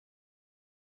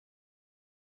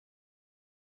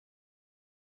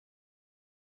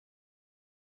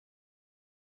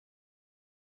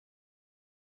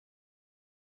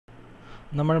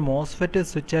നമ്മൾ MOSFET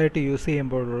സ്വിച്ചായിട്ട് use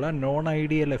ചെയ്യുമ്പോഴുള്ള non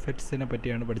ideal എഫക്ട്സിനെ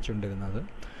പറ്റിയാണ് പഠിച്ചുകൊണ്ടിരുന്നത്.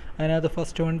 അതിനകത്ത്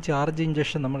ഫസ്റ്റ് വൺ ചാർജ്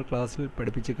ഇഞ്ചക്ഷൻ നമ്മൾ ക്ലാസ്സിൽ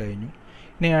പഠിപ്പിച്ച് കഴിഞ്ഞു.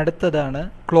 ഇനി അടുത്തതാണ്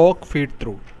ക്ലോക്ക്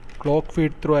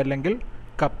ഫീഡ് ത്രൂ അല്ലെങ്കിൽ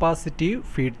കപ്പാസിറ്റീവ്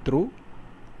ഫീഡ് ത്രൂ.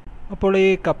 അപ്പോൾ ഈ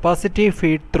കപ്പാസിറ്റീവ്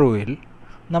ഫീഡ് ത്രൂവിൽ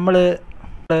നമ്മൾ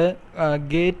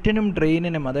ഗേറ്റിനും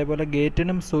ഡ്രെയിനിനും അതേപോലെ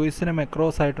ഗേറ്റിനും സോഴ്സിനും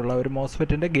അക്രോസ് ആയിട്ടുള്ള ഒരു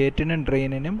മോസ്ഫെറ്റിൻ്റെ ഗേറ്റിനും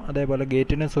ഡ്രെയിനിനും അതേപോലെ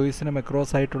ഗേറ്റിനും സോഴ്സിനും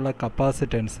അക്രോസ് ആയിട്ടുള്ള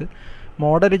കപ്പാസിറ്റൻസ്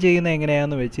മോഡൽ ചെയ്യുന്നത്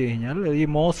എങ്ങനെയാണെന്ന് വെച്ച് കഴിഞ്ഞാൽ ഈ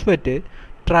മോസ്ഫെറ്റ്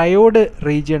ട്രയോഡ്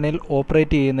റീജിയണിൽ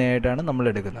ഓപ്പറേറ്റ് ചെയ്യുന്നതായിട്ടാണ് നമ്മൾ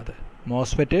എടുക്കുന്നത്.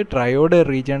 മോസ്ഫെറ്റ് ട്രയോഡ്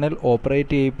റീജിയണിൽ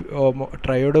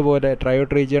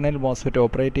ട്രയോഡ് റീജിയണിൽ മോസ്ഫെറ്റ്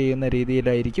ഓപ്പറേറ്റ് ചെയ്യുന്ന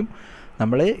രീതിയിലായിരിക്കും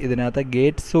നമ്മൾ ഇതിനകത്ത്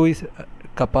ഗേറ്റ് സോഴ്സ്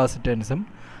കപ്പാസിറ്റൻസും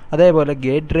അതേപോലെ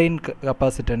ഗേറ്റ് ഡ്രെയിൻ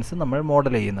കപ്പാസിറ്റൻസ് നമ്മൾ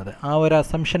മോഡൽ ചെയ്യുന്നത്. ആ ഒരു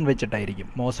അസംഷൻ വെച്ചിട്ടായിരിക്കും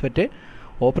മോസ്ഫെറ്റ്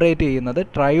ഓപ്പറേറ്റ് ചെയ്യുന്നത്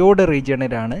ട്രയോഡ്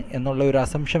റീജിയണിലാണ് എന്നുള്ള ഒരു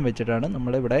അസംഷൻ വെച്ചിട്ടാണ്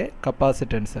നമ്മളിവിടെ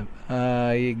കപ്പാസിറ്റൻസും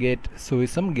ഈ ഗേറ്റ്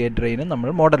സോഴ്സും ഗേറ്റ് ഡ്രെയിനും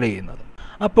നമ്മൾ മോഡൽ ചെയ്യുന്നത്.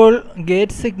 അപ്പോൾ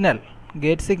ഗേറ്റ്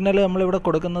സിഗ്നൽ നമ്മളിവിടെ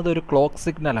കൊടുക്കുന്നത് ഒരു ക്ലോക്ക്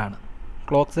സിഗ്നലാണ്.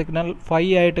 ക്ലോക്ക് സിഗ്നൽ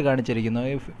 5 ആയിട്ട് കാണിച്ചിരിക്കുന്നു.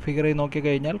 ഈ ഫിഗറിൽ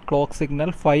നോക്കിക്കഴിഞ്ഞാൽ ക്ലോക്ക്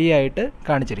സിഗ്നൽ 5 ആയിട്ട്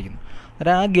കാണിച്ചിരിക്കുന്നു.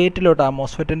 അന്നേരം ആ ഗേറ്റിലോട്ട്, ആ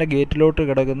മോസ്ഫെറ്റിൻ്റെ ഗേറ്റിലോട്ട്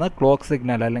കിടക്കുന്ന ക്ലോക്ക്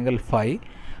സിഗ്നൽ അല്ലെങ്കിൽ 5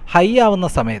 ഹൈ ആവുന്ന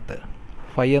സമയത്ത്,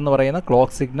 5 എന്ന് പറയുന്ന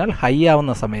ക്ലോക്ക് സിഗ്നൽ ഹൈ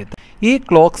ആവുന്ന സമയത്ത് ഈ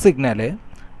ക്ലോക്ക് സിഗ്നൽ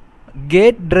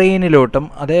ഗേറ്റ് ഡ്രെയിനിലോട്ടും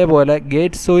അതേപോലെ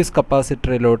ഗേറ്റ് സോഴ്സ്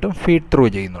കപ്പാസിറ്ററിലോട്ടും ഫീഡ് ത്രൂ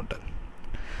ചെയ്യുന്നുണ്ട്.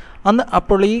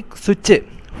 അപ്പോൾ ഈ സ്വിച്ച്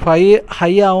 5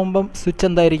 ഹൈ ആവുമ്പം സ്വിച്ച്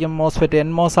എന്തായിരിക്കും? മോസ്ഫെറ്റ്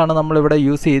NMOS ആണ് നമ്മളിവിടെ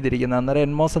യൂസ് ചെയ്തിരിക്കുന്നത്. അന്നേരം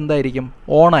NMOS എന്തായിരിക്കും?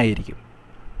 ഓൺ ആയിരിക്കും.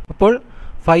 അപ്പോൾ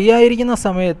 5 ആയിരിക്കുന്ന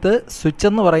സമയത്ത് സ്വിച്ച്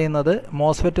എന്ന് പറയുന്നത്,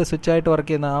 മോസ്ഫെറ്റ് സ്വിച്ചായിട്ട് വർക്ക്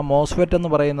ചെയ്യുന്ന ആ മോസ്ഫെറ്റ്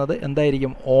എന്ന് പറയുന്നത്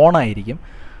എന്തായിരിക്കും? ഓൺ ആയിരിക്കും.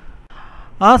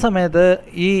 ആ സമയത്ത്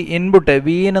ഈ ഇൻപുട്ട്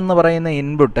Vin എന്ന് പറയുന്ന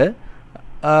ഇൻപുട്ട്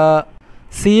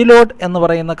സി ലോഡ് എന്ന്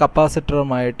പറയുന്ന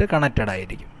കപ്പാസിറ്ററുമായിട്ട് കണക്റ്റഡ്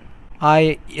ആയിരിക്കും. ആ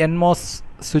NMOS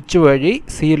സ്വിച്ച് വഴി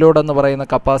സി ലോഡ് എന്ന് പറയുന്ന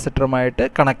കപ്പാസിറ്ററുമായിട്ട്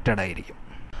കണക്റ്റഡ് ആയിരിക്കും.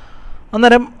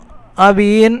 അന്നേരം ആ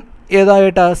Vin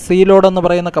ഏതായിട്ട് സി ലോഡ് എന്ന്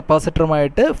പറയുന്ന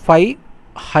കപ്പാസിറ്ററുമായിട്ട് 5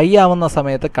 ഹൈ ആവുന്ന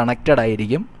സമയത്ത് കണക്റ്റഡ്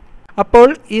ആയിരിക്കും. അപ്പോൾ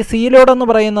ഈ സി ലോഡ് എന്ന്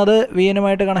പറയുന്നത്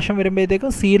Vinനുമായിട്ട് കണക്ഷൻ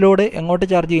വരുമ്പോഴത്തേക്കും സി ലോഡ് എങ്ങോട്ട്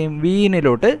ചാർജ് ചെയ്യും?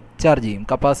 Vinലോട്ട് ചാർജ് ചെയ്യും.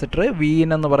 കപ്പാസിറ്റർ Vin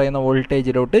എന്ന് പറയുന്ന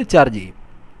വോൾട്ടേജിലോട്ട് ചാർജ് ചെയ്യും.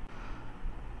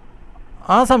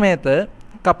 ആ സമയത്ത്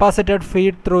കപ്പാസിറ്റർ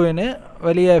ഫീഡ് ത്രൂവിന്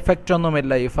വലിയ എഫക്റ്റ്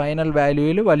ഒന്നുമില്ല. ഈ ഫൈനൽ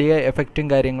വാല്യൂവിൽ വലിയ എഫക്റ്റും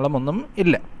കാര്യങ്ങളും ഒന്നും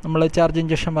ഇല്ല. നമ്മൾ ചാർജ്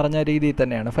ഇഞ്ചക്ഷൻ പറഞ്ഞ രീതിയിൽ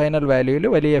തന്നെയാണ്. ഫൈനൽ വാല്യൂവിൽ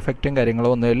വലിയ എഫക്റ്റും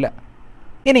കാര്യങ്ങളും ഒന്നുമില്ല.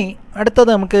 ഇനി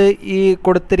അടുത്തത് നമുക്ക് ഈ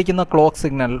കൊടുത്തിരിക്കുന്ന ക്ലോക്ക്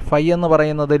സിഗ്നൽ 5 എന്ന്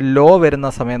പറയുന്നത് ലോ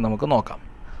വരുന്ന സമയം നമുക്ക് നോക്കാം.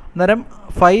 അന്നേരം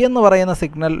 5 എന്ന് പറയുന്ന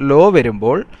സിഗ്നൽ ലോ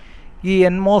വരുമ്പോൾ ഈ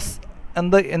NMOS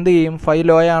എന്ത് ചെയ്യും? 5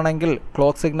 ലോ ആണെങ്കിൽ,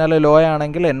 ക്ലോക്ക് സിഗ്നൽ ലോ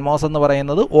ആണെങ്കിൽ NMOS എന്ന്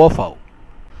പറയുന്നത് ഓഫ് ആവും.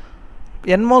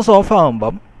 NMOS ഓഫ്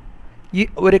ആകുമ്പം ഈ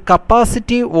ഒരു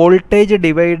കപ്പാസിറ്റീവ് വോൾട്ടേജ്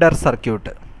ഡിവൈഡർ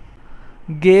സർക്യൂട്ട്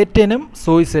ഗേറ്റിനും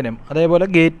സോഴ്സിനും അതേപോലെ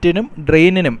ഗേറ്റിനും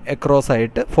ഡ്രെയിനിനും അക്രോസ്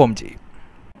ആയിട്ട് ഫോം ചെയ്യും.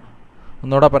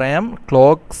 ഒന്നുകൂടെ പറയാം,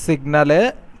 ക്ലോക്ക് സിഗ്നൽ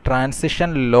ട്രാൻസിഷൻ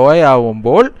ലോ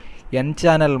ആവുമ്പോൾ N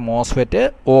ചാനൽ മോസ്ഫെറ്റ്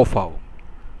ഓഫ് ആവും.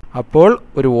 അപ്പോൾ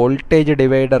ഒരു വോൾട്ടേജ്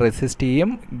ഡിവൈഡർ റെസിസ്റ്റ് ചെയ്യും.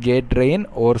 ഗേറ്റ് ഡ്രെയിൻ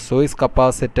ഓർ സോഴ്സ്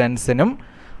കപ്പാസിറ്റൻസിനും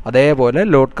അതേപോലെ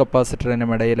ലോഡ് കപ്പാസിറ്ററിനും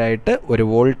ഇടയിലായിട്ട് ഒരു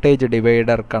വോൾട്ടേജ്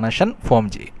ഡിവൈഡർ കണക്ഷൻ ഫോം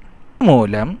ചെയ്യും.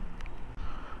 മൂലം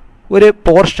ഒരു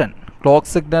പോർഷൻ, ക്ലോക്ക്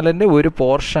സിഗ്നലിൻ്റെ ഒരു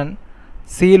പോർഷൻ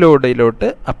സി ലോഡിലോട്ട്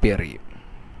അപ്പിയർ ചെയ്യും.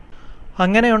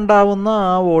 അങ്ങനെ ഉണ്ടാവുന്ന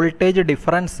ആ വോൾട്ടേജ്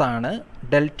ഡിഫറൻസ് ആണ്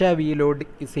delta V Lord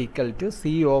is equal to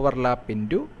C overlap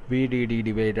into VDD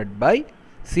divided by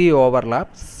C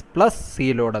overlap plus C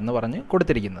load എന്ന് പറഞ്ഞ്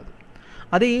കൊടുത്തിരിക്കുന്നത്.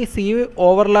 അത് ഈ സി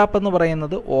ഓവർലാപ്പ് എന്ന്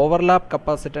പറയുന്നത് ഓവർലാപ്പ്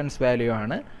കപ്പാസിറ്റൻസ് വാല്യൂ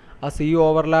ആണ്. ആ സി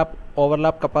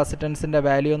ഓവർലാപ്പ് കപ്പാസിറ്റൻസിൻ്റെ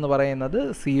വാല്യൂ എന്ന് പറയുന്നത്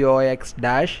COX-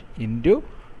 into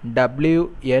W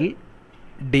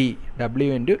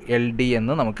into LD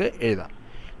എന്ന് നമുക്ക് എഴുതാം.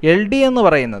 LD എന്ന്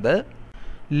പറയുന്നത്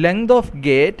length of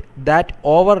gate that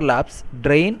overlaps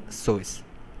drain source,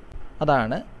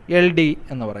 അതാണ് LD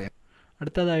എന്ന് പറയുന്നത്.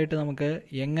 അടുത്തതായിട്ട് നമുക്ക്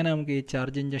ഈ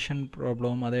ചാർജ് ഇഞ്ചക്ഷൻ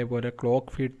പ്രോബ്ലവും അതേപോലെ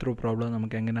ക്ലോക്ക് ഫീഡ് ത്രൂ പ്രോബ്ലം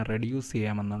നമുക്ക് എങ്ങനെ റെഡ്യൂസ്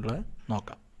ചെയ്യാമെന്നുള്ളത്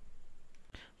നോക്കാം.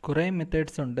 കുറേ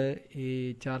മെത്തേഡ്സ് ഉണ്ട് ഈ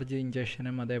ചാർജ്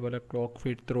ഇഞ്ചക്ഷനും അതേപോലെ ക്ലോക്ക്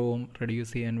ഫീഡ് ത്രൂവും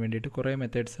റെഡ്യൂസ് ചെയ്യാൻ വേണ്ടിയിട്ട്. കുറേ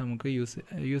മെത്തേഡ്സ് നമുക്ക്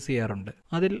യൂസ് ചെയ്യാറുണ്ട്.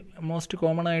 അതിൽ മോസ്റ്റ്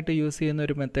കോമൺ ആയിട്ട് യൂസ് ചെയ്യുന്ന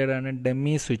ഒരു മെത്തേഡാണ്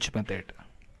ഡമ്മി സ്വിച്ച് മെത്തേഡ്.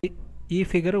 ഈ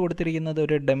ഫിഗർ കൊടുത്തിരിക്കുന്നത്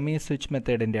ഒരു ഡമ്മി സ്വിച്ച്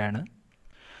മെത്തേഡിൻ്റെ ആണ്.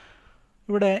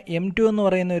 ഇവിടെ M2 എന്ന്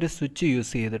പറയുന്ന ഒരു സ്വിച്ച്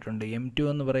യൂസ് ചെയ്തിട്ടുണ്ട്. M2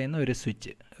 എന്ന് പറയുന്ന ഒരു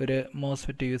സ്വിച്ച്, ഒരു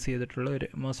മോസ്ഫെറ്റ് യൂസ് ചെയ്തിട്ടുള്ള ഒരു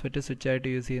മോസ്ഫെറ്റ് സ്വിച്ചായിട്ട്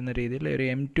യൂസ് ചെയ്യുന്ന രീതിയിൽ ഒരു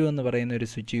M2 എന്ന് പറയുന്ന ഒരു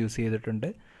സ്വിച്ച് യൂസ് ചെയ്തിട്ടുണ്ട്.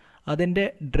 അതിൻ്റെ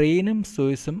ഡ്രെയിനും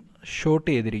സോഴ്സും ഷോർട്ട്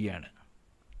ചെയ്തിരിക്കുകയാണ്.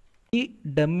 ഈ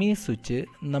ഡമ്മി സ്വിച്ച്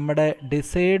നമ്മുടെ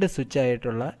ഡിസൈഡ്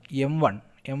സ്വിച്ചായിട്ടുള്ള M1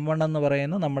 എന്ന്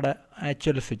പറയുന്ന നമ്മുടെ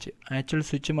ആക്ച്വൽ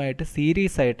സ്വിച്ചുമായിട്ട്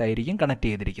സീരീസ് ആയിട്ടായിരിക്കും കണക്ട്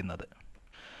ചെയ്തിരിക്കുന്നത്.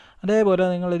 അതേപോലെ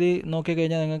നിങ്ങളിത്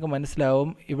നോക്കിക്കഴിഞ്ഞാൽ നിങ്ങൾക്ക് മനസ്സിലാവും,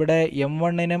 ഇവിടെ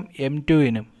M1നും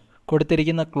M2നും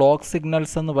കൊടുത്തിരിക്കുന്ന ക്ലോക്ക്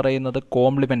സിഗ്നൽസ് എന്ന് പറയുന്നത്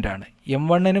കോംപ്ലിമെൻ്റ് ആണ്.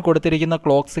 M1ന് കൊടുത്തിരിക്കുന്ന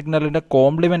ക്ലോക്ക് സിഗ്നലിൻ്റെ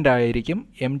കോംപ്ലിമെൻ്റ് ആയിരിക്കും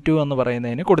M2 എന്ന്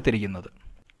പറയുന്നതിന് കൊടുത്തിരിക്കുന്നത്.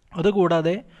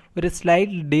 അതുകൂടാതെ ഒരു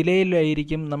സ്ലൈറ്റ്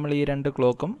ഡിലേയിലായിരിക്കും നമ്മൾ ഈ രണ്ട്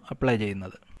ക്ലോക്കും അപ്ലൈ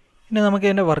ചെയ്യുന്നത്. ഇനി നമുക്ക്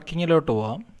ഇതിൻ്റെ വർക്കിങ്ങിലോട്ട്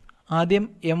പോവാം. ആദ്യം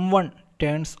M1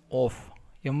 ടേൺസ് ഓഫ്.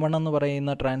 M1 എന്ന്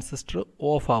പറയുന്ന ട്രാൻസിസ്റ്റർ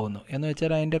ഓഫ് ആവുന്നു എന്ന്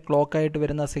വെച്ചാൽ അതിൻ്റെ ക്ലോക്കായിട്ട്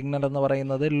വരുന്ന സിഗ്നൽ എന്ന്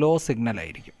പറയുന്നത് ലോ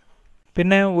സിഗ്നലായിരിക്കും.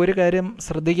 പിന്നെ ഒരു കാര്യം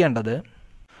ശ്രദ്ധിക്കേണ്ടത്,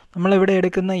 നമ്മളിവിടെ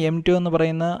എടുക്കുന്ന M2 എന്ന്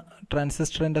പറയുന്ന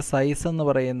ട്രാൻസിസ്റ്ററിൻ്റെ സൈസ് എന്ന്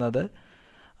പറയുന്നത്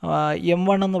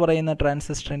M1 എന്ന് പറയുന്ന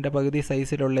ട്രാൻസിസ്റ്ററിൻ്റെ പകുതി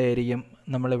സൈസിലുള്ളതായിരിക്കും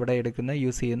നമ്മളിവിടെ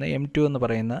യൂസ് ചെയ്യുന്ന M2 എന്ന്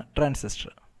പറയുന്ന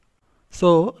ട്രാൻസിസ്റ്റർ. സോ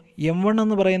M1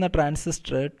 എന്ന് പറയുന്ന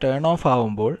ട്രാൻസിസ്റ്റർ ടേൺ ഓഫ്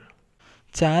ആവുമ്പോൾ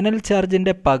ചാനൽ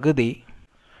ചാർജിൻ്റെ പകുതി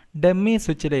ഡമ്മി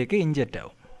സ്വിച്ചിലേക്ക് ഇഞ്ചക്റ്റ്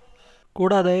ആവും.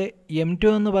 കൂടാതെ M2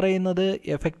 എന്ന് പറയുന്നത്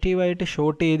എഫക്റ്റീവായിട്ട്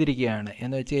ഷോർട്ട് ചെയ്തിരിക്കുകയാണ്.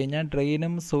 എന്ന് വെച്ച് കഴിഞ്ഞാൽ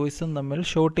ഡ്രെയിനും സോഴ്സും തമ്മിൽ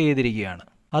ഷോർട്ട് ചെയ്തിരിക്കുകയാണ്.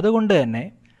 അതുകൊണ്ട് തന്നെ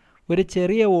ഒരു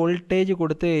ചെറിയ വോൾട്ടേജ്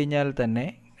കൊടുത്തു കഴിഞ്ഞാൽ തന്നെ,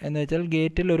 എന്ന് വെച്ചാൽ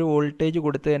ഗേറ്റിൽ ഒരു വോൾട്ടേജ്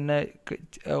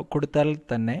കൊടുത്താൽ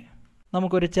തന്നെ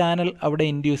നമുക്കൊരു ചാനൽ അവിടെ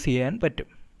ഇൻഡ്യൂസ് ചെയ്യാൻ പറ്റും.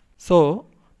 So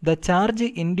the charge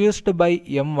induced by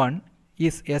M1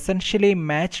 is essentially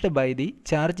matched by the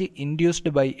charge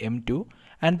induced by M2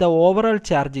 and the overall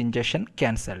charge injection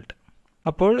cancelled.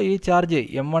 അപ്പോൾ ഈ ചാർജ്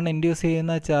M1 ഇൻഡ്യൂസ്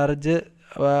ചെയ്യുന്ന ചാർജ്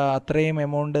അത്രയും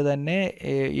എമൗണ്ട് തന്നെ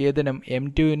ഏതിനും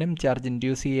M2നും ചാർജ്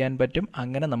ഇൻഡ്യൂസ് ചെയ്യാൻ പറ്റും.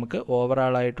 അങ്ങനെ നമുക്ക്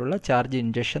ഓവറാളായിട്ടുള്ള ചാർജ്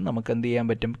ഇൻജക്ഷൻ നമുക്ക് എന്ത് ചെയ്യാൻ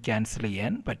പറ്റും? ക്യാൻസൽ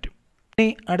ചെയ്യാൻ പറ്റും. ഇനി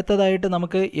അടുത്തതായിട്ട്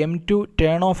നമുക്ക് M2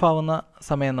 ടേൺ ഓഫ് ആവുന്ന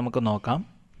സമയം നമുക്ക് നോക്കാം.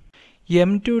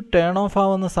 M2 ടേൺ ഓഫ്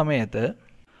ആവുന്ന സമയത്ത്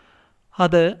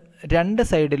അത് രണ്ട്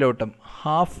സൈഡിലോട്ടും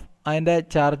അതിൻ്റെ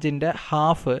ചാർജിൻ്റെ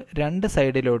ഹാഫ് രണ്ട്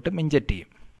സൈഡിലോട്ടും ഇഞ്ചക്റ്റ് ചെയ്യും.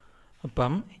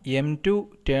 അപ്പം M2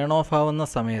 ടേൺ ഓഫ് ആവുന്ന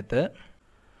സമയത്ത്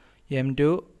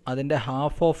M2 അതിൻ്റെ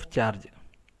ഹാഫ് ഓഫ്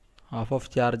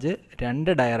ചാർജ് രണ്ട്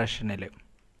ഡയറക്ഷനിൽ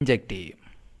ഇഞ്ചക്റ്റ് ചെയ്യും.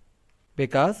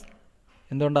 ബിക്കോസ്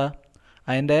എന്തുകൊണ്ടാണ്?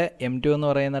 അതിൻ്റെ M2 എന്ന്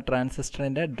പറയുന്ന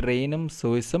ട്രാൻസിസ്റ്ററിൻ്റെ ഡ്രെയിനും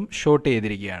സോഴ്സും ഷോർട്ട്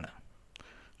ചെയ്തിരിക്കുകയാണ്.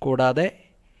 കൂടാതെ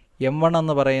M1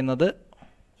 എന്ന് പറയുന്നത്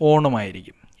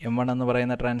ഓണുമായിരിക്കും. M1 എന്ന്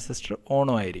പറയുന്ന ട്രാൻസിസ്റ്റർ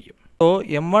ഓണുമായിരിക്കും. സോ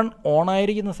M1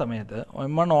 ഓണായിരിക്കുന്ന സമയത്ത്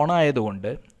M1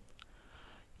 ഓണായതുകൊണ്ട്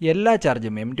എല്ലാ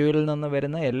ചാർജും M2ൽ നിന്ന്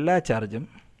വരുന്ന എല്ലാ ചാർജും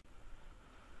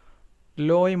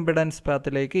ലോ ഇമ്പിഡൻസ്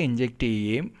പാത്തിലേക്ക് ഇഞ്ചക്റ്റ്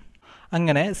ചെയ്യുകയും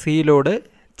അങ്ങനെ സി ലോഡ്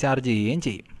ചാർജ് ചെയ്യുകയും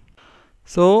ചെയ്യും.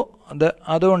 സോ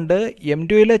അതുകൊണ്ട്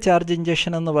M2ലെ ചാർജ്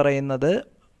ഇഞ്ചക്ഷൻ എന്ന് പറയുന്നത്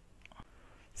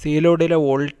സി ലോഡിലെ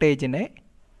വോൾട്ടേജിനെ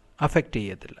അഫക്റ്റ്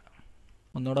ചെയ്യത്തില്ല.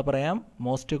 ഒന്നുകൂടെ പറയാം,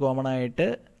 മോസ്റ്റ് കോമൺ ആയിട്ട്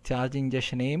ചാർജ്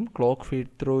ഇഞ്ചക്ഷനെയും ക്ലോക്ക്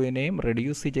ഫീഡ് ത്രൂവിനെയും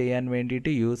റെഡ്യൂസ് ചെയ്യാൻ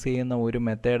വേണ്ടിയിട്ട് യൂസ് ചെയ്യുന്ന ഒരു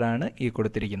മെത്തേഡാണ് ഈ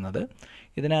കൊടുത്തിരിക്കുന്നത്.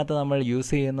 ഇതിനകത്ത് നമ്മൾ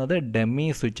യൂസ് ചെയ്യുന്നത് ഡമ്മി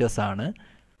സ്വിച്ചസ് ആണ്.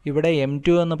 ഇവിടെ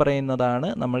M2 എന്ന് പറയുന്നതാണ്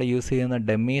നമ്മൾ യൂസ് ചെയ്യുന്ന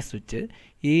ഡമ്മി സ്വിച്ച്.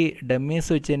 ഈ ഡമ്മി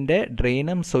സ്വിച്ചിൻ്റെ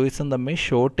ഡ്രെയിനും സോഴ്സും തമ്മിൽ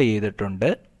ഷോർട്ട് ചെയ്തിട്ടുണ്ട്.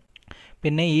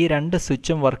 പിന്നെ ഈ രണ്ട്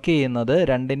സ്വിച്ചും വർക്ക് ചെയ്യുന്നത്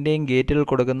രണ്ടിൻ്റെയും ഗേറ്റിൽ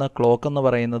കൊടുക്കുന്ന ക്ലോക്ക് എന്ന്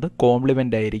പറയുന്നത്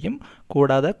കോംപ്ലിമെൻ്റ് ആയിരിക്കും.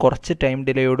 കൂടാതെ കുറച്ച് ടൈം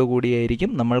ഡിലേയോട്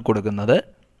കൂടിയായിരിക്കും നമ്മൾ കൊടുക്കുന്നത്.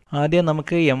 ആദ്യം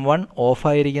നമുക്ക് M1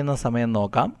 ഓഫായിരിക്കുന്ന സമയം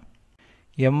നോക്കാം.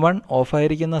 M1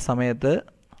 ഓഫായിരിക്കുന്ന സമയത്ത്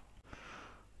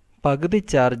പകുതി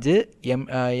ചാർജ്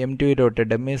M2യിലോട്ട്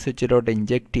ഡമ്മി സ്വിച്ചിലോട്ട്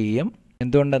ഇഞ്ചക്റ്റ് ചെയ്യും.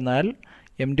 എന്തുകൊണ്ടെന്നാൽ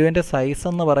M2ൻ്റെ സൈസ്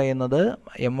എന്ന് പറയുന്നത്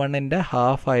M1ൻ്റെ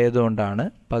ഹാഫ് ആയതുകൊണ്ടാണ്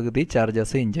പകുതി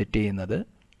ചാർജസ് ഇഞ്ചക്റ്റ് ചെയ്യുന്നത്.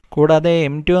 കൂടാതെ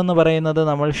M2 എന്ന് പറയുന്നത്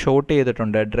നമ്മൾ ഷോർട്ട്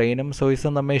ചെയ്തിട്ടുണ്ട്, ഡ്രെയിനും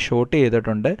സോഴ്സും തമ്മിൽ ഷോർട്ട്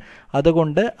ചെയ്തിട്ടുണ്ട്.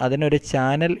 അതുകൊണ്ട് അതിനൊരു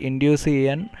ചാനൽ ഇൻഡ്യൂസ്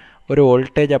ചെയ്യാൻ ഒരു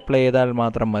വോൾട്ടേജ് അപ്ലൈ ചെയ്താൽ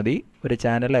മാത്രം മതി ഒരു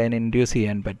ചാനൽ അതിന് ഇൻഡ്യൂസ്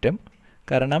ചെയ്യാൻ പറ്റും.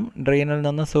 കാരണം ഡ്രെയിനിൽ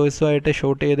നിന്ന് സോഴ്സുമായിട്ട്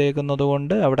ഷോർട്ട് ചെയ്തേക്കുന്നത്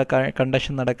കൊണ്ട് അവിടെ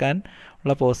കണ്ടക്ഷൻ നടക്കാൻ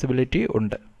ഉള്ള പോസിബിലിറ്റി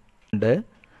ഉണ്ട്.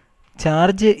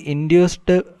 Charge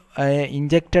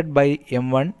injected by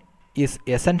M1 is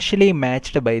essentially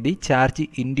matched by the charge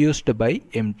induced by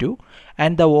M2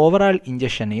 and the overall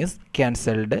injection is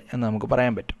cancelled എന്ന് നമുക്ക്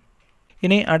പറയാൻ പറ്റും.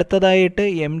 ഇനി അടുത്തതായിട്ട്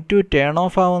M2 ടേൺ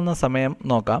ഓഫ് ആവുന്ന സമയം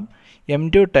നോക്കാം.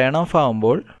 M2 ടേൺ ഓഫ്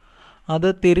ആവുമ്പോൾ അത്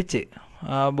തിരിച്ച്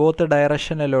ബോത്ത്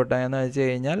ഡയറക്ഷനിലോട്ട് എന്ന് വെച്ച്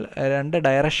കഴിഞ്ഞാൽ രണ്ട്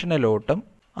ഡയറക്ഷനിലോട്ടും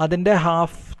അതിൻ്റെ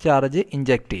ഹാഫ് ചാർജ്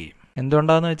ഇഞ്ചക്റ്റ് ചെയ്യും.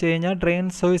 എന്തുകൊണ്ടാണെന്ന് വെച്ച് കഴിഞ്ഞാൽ ഡ്രെയിൻ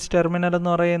സോഴ്സ് ടെർമിനൽ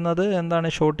എന്ന് പറയുന്നത്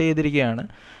ഷോർട്ട് ചെയ്തിരിക്കുകയാണ്.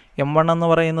 M1 എന്ന്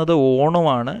പറയുന്നത്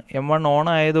ഓണുമാണ്. M1 ഓൺ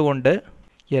ആയതുകൊണ്ട്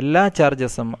എല്ലാ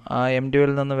ചാർജസും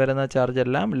M2ൽ നിന്ന് വരുന്ന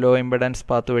ചാർജെല്ലാം ലോ ഇമ്പിഡൻസ്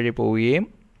പാത്ത് വഴി പോവുകയും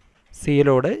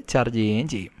സിയിലോട് ചാർജ് ചെയ്യുകയും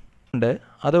ചെയ്യും.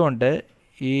 അതുകൊണ്ട്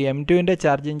ഈ M2ൻ്റെ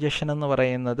ചാർജ് ഇഞ്ചക്ഷൻ എന്ന്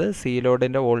പറയുന്നത് സി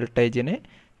ലോഡിൻ്റെ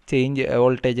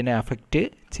വോൾട്ടേജിനെ അഫക്റ്റ്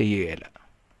ചെയ്യുകയില്ല.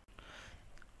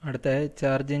 അടുത്ത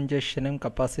ചാർജ് ഇഞ്ചക്ഷനും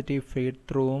കപ്പാസിറ്റീവ് ഫീഡ്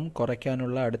ത്രൂവും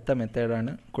കുറയ്ക്കാനുള്ള അടുത്ത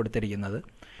മെത്തേഡാണ് കൊടുത്തിരിക്കുന്നത്.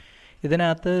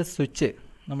 ഇതിനകത്ത് സ്വിച്ച്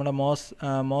നമ്മുടെ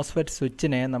മോസ്ഫെറ്റ്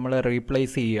സ്വിച്ചിനെ നമ്മൾ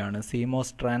റീപ്ലേസ് ചെയ്യുകയാണ്. CMOS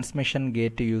ട്രാൻസ്മിഷൻ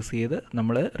ഗേറ്റ് യൂസ് ചെയ്ത്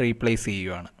നമ്മൾ റീപ്ലേസ്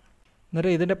ചെയ്യുകയാണ്.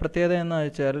 എന്നിട്ട് ഇതിൻ്റെ പ്രത്യേകത എന്ന്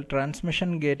വെച്ചാൽ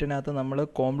ട്രാൻസ്മിഷൻ ഗേറ്റിനകത്ത് നമ്മൾ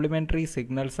കോംപ്ലിമെൻ്ററി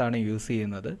സിഗ്നൽസ് ആണ് യൂസ്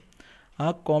ചെയ്യുന്നത്. ആ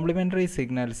കോംപ്ലിമെൻ്ററി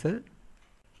സിഗ്നൽസ്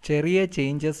ചെറിയ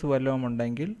ചേഞ്ചസ് വല്ലതും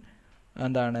ഉണ്ടെങ്കിൽ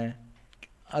എന്താണ്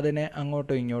അതിനെ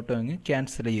അങ്ങോട്ടും ഇങ്ങോട്ടും അങ്ങ്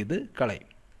ക്യാൻസൽ ചെയ്ത് കളയും.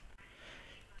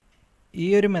 ഈ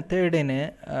ഒരു മെത്തേഡിന്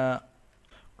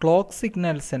ക്ലോക്ക്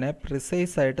സിഗ്നൽസിനെ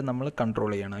പ്രിസൈസ് ആയിട്ട് നമ്മൾ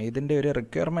കൺട്രോൾ ചെയ്യണം. ഇതിൻ്റെ ഒരു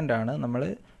റിക്വയർമെൻ്റ് ആണ്. നമ്മൾ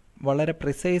വളരെ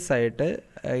പ്രിസൈസ് ആയിട്ട്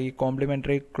ഈ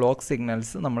കോംപ്ലിമെൻ്ററി ക്ലോക്ക്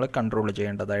സിഗ്നൽസ് നമ്മൾ കൺട്രോൾ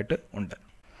ചെയ്യേണ്ടതായിട്ട് ഉണ്ട്.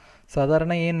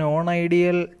 സാധാരണ ഈ നോൺ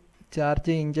ഐഡിയൽ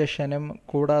ചാർജ് ഇഞ്ചക്ഷനും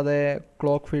കൂടാതെ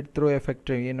ക്ലോക്ക് ഫീഡ് ത്രൂ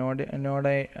എഫക്റ്റ്, ഈ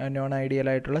നോൺ ഐഡിയൽ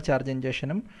ആയിട്ടുള്ള ചാർജ്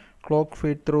ഇഞ്ചക്ഷനും ക്ലോക്ക്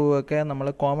ഫീഡ് ത്രൂ ഒക്കെ നമ്മൾ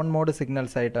കോമൺ മോഡ്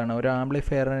സിഗ്നൽസ് ആയിട്ടാണ്, ഒരു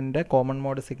ആംപ്ലിഫയറിൻ്റെ കോമൺ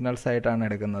മോഡ് സിഗ്നൽസ് ആയിട്ടാണ്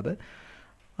എടുക്കുന്നത്.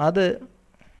 അത്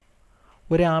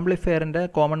ഒരു ആംപ്ലിഫയറിൻ്റെ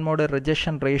കോമൺ മോഡ്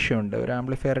റിജക്ഷൻ റേഷ്യോ ഉണ്ട്. ഒരു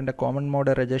ആംപ്ലിഫയറിൻ്റെ common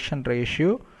mode rejection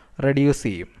ratio reduce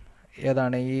ചെയ്യും.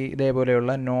 ഏതാണ് ഈ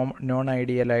ഇതേപോലെയുള്ള നോൺ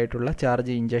ഐഡിയൽ ആയിട്ടുള്ള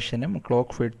ചാർജ് ഇഞ്ചക്ഷനും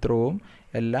ക്ലോക്ക് ഫീഡ് ത്രൂവും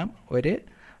എല്ലാം ഒരു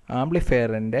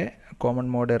ആംപ്ലിഫയറിൻ്റെ common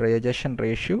mode rejection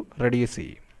ratio reduce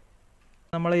ചെയ്യും.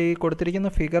 നമ്മൾ ഈ കൊടുത്തിരിക്കുന്ന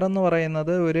ഫിഗർ എന്ന്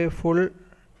പറയുന്നത് ഒരു ഫുൾ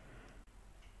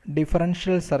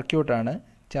ഡിഫറൻഷ്യൽ സർക്യൂട്ടാണ്.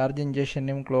 ചാർജ്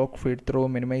ഇഞ്ചക്ഷനും ക്ലോക്ക് ഫീഡ്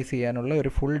ത്രൂവും മിനിമൈസ് ചെയ്യാനുള്ള ഒരു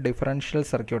ഫുൾ ഡിഫറൻഷ്യൽ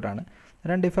സർക്യൂട്ടാണ്.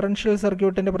 ഡിഫറൻഷ്യൽ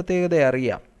സർക്യൂട്ടിൻ്റെ പ്രത്യേകത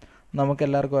അറിയാം,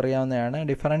 നമുക്കെല്ലാവർക്കും അറിയാവുന്നതാണ്.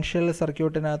 ഡിഫറൻഷ്യൽ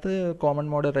സർക്യൂട്ടിനകത്ത് കോമൺ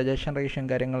മോഡ് റിജക്ഷൻ റേഷ്യോയും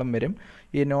കാര്യങ്ങളും വരും.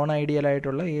 ഈ നോൺ ഐഡിയൽ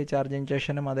ആയിട്ടുള്ള ഈ ചാർജ്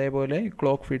ഇഞ്ചക്ഷനും അതേപോലെ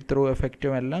ക്ലോക്ക് ഫീഡ് ത്രൂ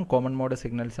എഫക്റ്റും എല്ലാം കോമൺ മോഡ്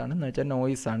സിഗ്നൽസാണ്, എന്ന് വെച്ചാൽ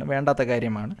നോയിസാണ്, വേണ്ടാത്ത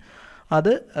കാര്യമാണ്.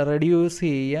 അത് റെഡ്യൂസ്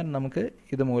ചെയ്യാൻ നമുക്ക്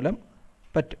ഇതുമൂലം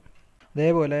പറ്റും.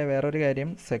 അതേപോലെ വേറൊരു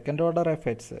കാര്യം, സെക്കൻഡ് ഓർഡർ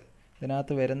എഫക്ട്സ്,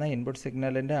 ഇതിനകത്ത് വരുന്ന ഇൻപുട്ട്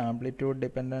സിഗ്നലിൻ്റെ ആംപ്ലിറ്റ്യൂഡ്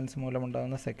ഡിപ്പെൻഡൻസ്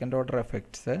മൂലമുണ്ടാകുന്ന സെക്കൻഡ് ഓർഡർ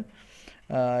എഫക്ട്സ്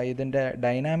ഇതിൻ്റെ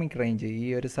ഡൈനാമിക് റേഞ്ച്, ഈ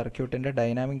ഒരു സർക്യൂട്ടിൻ്റെ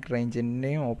ഡൈനാമിക്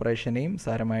റേഞ്ചിനെയും ഓപ്പറേഷനെയും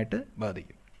സാരമായിട്ട്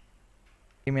ബാധിക്കും.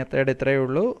 ഈ മെത്തേഡ് ഇത്രയേ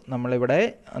ഉള്ളൂ. നമ്മളിവിടെ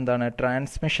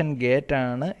ട്രാൻസ്മിഷൻ ഗേറ്റ്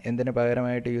ആണ് എന്തിന്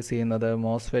പകരമായിട്ട് യൂസ് ചെയ്യുന്നത്,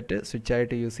 മോസ്ഫെറ്റ്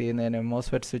സ്വിച്ചായിട്ട് യൂസ് ചെയ്യുന്നതിന്.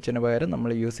 മോസ്ഫെറ്റ് സ്വിച്ചിന് പകരം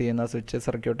നമ്മൾ യൂസ് ചെയ്യുന്ന സ്വിച്ച്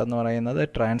സർക്യൂട്ട് എന്ന് പറയുന്നത്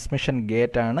ട്രാൻസ്മിഷൻ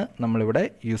ഗേറ്റ് ആണ് നമ്മളിവിടെ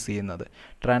യൂസ് ചെയ്യുന്നത്.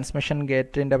 ട്രാൻസ്മിഷൻ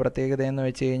ഗേറ്റിൻ്റെ പ്രത്യേകത എന്ന്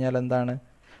വെച്ച് കഴിഞ്ഞാൽ എന്താണ്,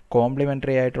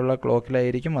 കോംപ്ലിമെൻ്ററി ആയിട്ടുള്ള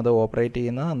ക്ലോക്കിലായിരിക്കും അത് ഓപ്പറേറ്റ്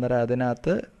ചെയ്യുന്നത്. അന്നേരം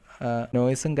അതിനകത്ത്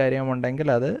നോയ്സും കാര്യമുണ്ടെങ്കിൽ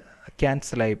അത്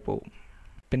ക്യാൻസലായി പോകും.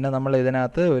 പിന്നെ നമ്മൾ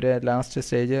ഇതിനകത്ത് ഒരു ലാസ്റ്റ്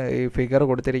സ്റ്റേജ്, ഈ ഫിഗർ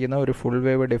കൊടുത്തിരിക്കുന്ന ഒരു ഫുൾ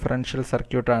വേവ് ഡിഫറൻഷ്യൽ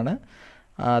സർക്യൂട്ടാണ്.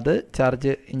 അത്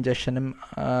ചാർജ് ഇഞ്ചക്ഷനും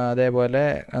അതേപോലെ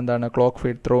ക്ലോക്ക്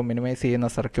ഫീഡ് ത്രൂ മിനിമൈസ് ചെയ്യുന്ന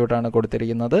സർക്യൂട്ടാണ്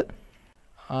കൊടുത്തിരിക്കുന്നത്.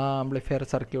 ആ amplifier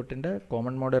സർക്യൂട്ടിൻ്റെ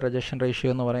common mode rejection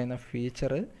ratio എന്ന് പറയുന്ന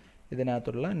ഫീച്ചർ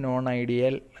ഇതിനകത്തുള്ള നോൺ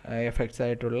ഐഡിയൽ എഫക്ട്സ്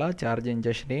ആയിട്ടുള്ള ചാർജ്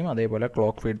ഇഞ്ചക്ഷനെയും അതേപോലെ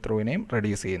ക്ലോക്ക് ഫീഡ് ത്രൂവിനെയും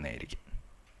റെഡ്യൂസ് ചെയ്യുന്നതായിരിക്കും.